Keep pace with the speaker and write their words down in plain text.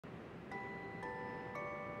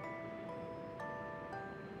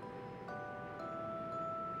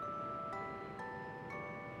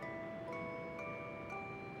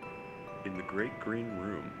In the great green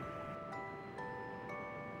room,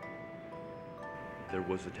 there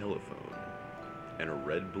was a telephone, and a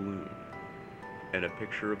red balloon, and a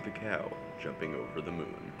picture of the cow jumping over the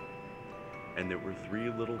moon. And there were 3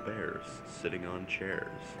 little bears sitting on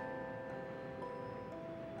chairs.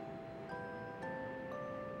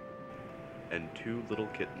 And 2 little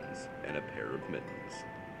kittens and a pair of mittens.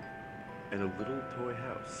 And a little toy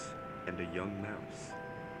house, and a young mouse,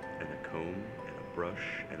 and a comb, and a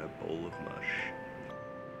brush, and a bowl of mush.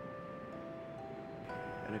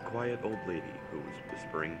 And a quiet old lady who was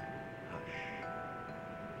whispering, "Hush."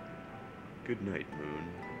 Good night,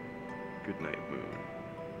 moon. Good night, moon.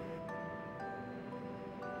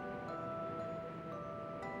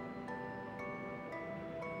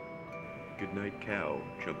 Good night, cow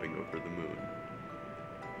jumping over the moon.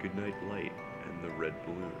 Good night, light and the red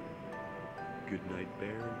balloon. Good night,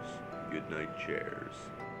 bears. Good night, chairs.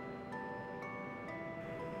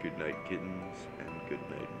 Good night, kittens and good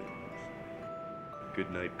night, mittens. Good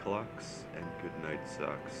night, clocks and good night,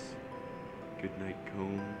 socks. Good night,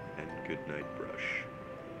 comb and good night, brush.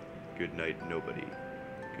 Good night, nobody.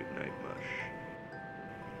 Good night, mush.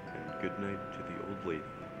 And good night to the old lady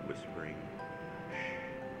whispering, "Shh."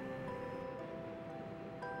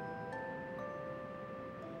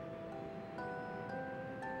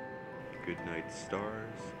 Good night,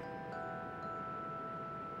 stars.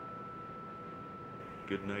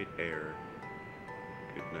 Good night, air.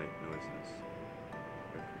 Good night, noises.